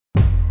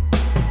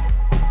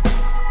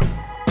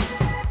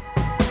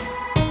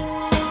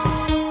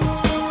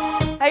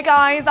Hey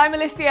guys, I'm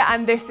Alicia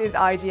and this is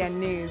IGN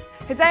News.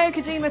 Hideo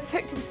Kojima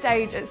took to the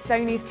stage at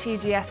Sony's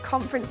TGS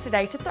conference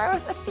today to throw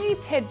us a few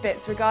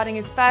tidbits regarding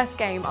his first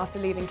game after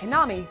leaving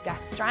Konami,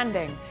 Death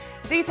Stranding.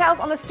 Details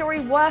on the story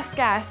were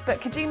scarce,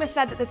 but Kojima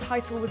said that the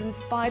title was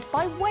inspired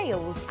by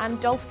whales and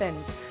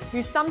dolphins,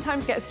 who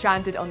sometimes get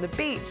stranded on the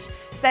beach,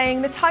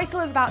 saying the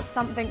title is about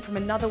something from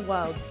another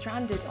world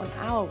stranded on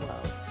our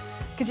world.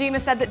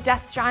 Kojima said that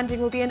Death Stranding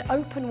will be an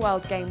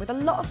open-world game with a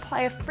lot of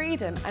player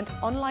freedom and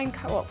online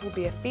co-op will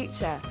be a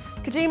feature.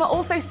 Kojima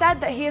also said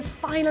that he has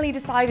finally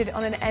decided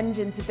on an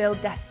engine to build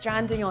Death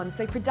Stranding on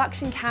so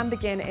production can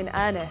begin in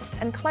earnest,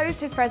 and closed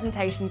his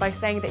presentation by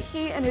saying that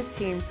he and his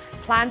team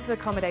plan to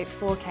accommodate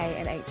 4K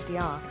and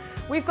HDR.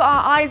 We've got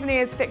our eyes and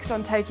ears fixed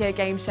on Tokyo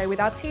Game Show with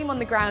our team on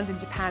the ground in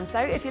Japan, so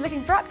if you're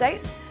looking for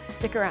updates,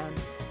 stick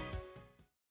around.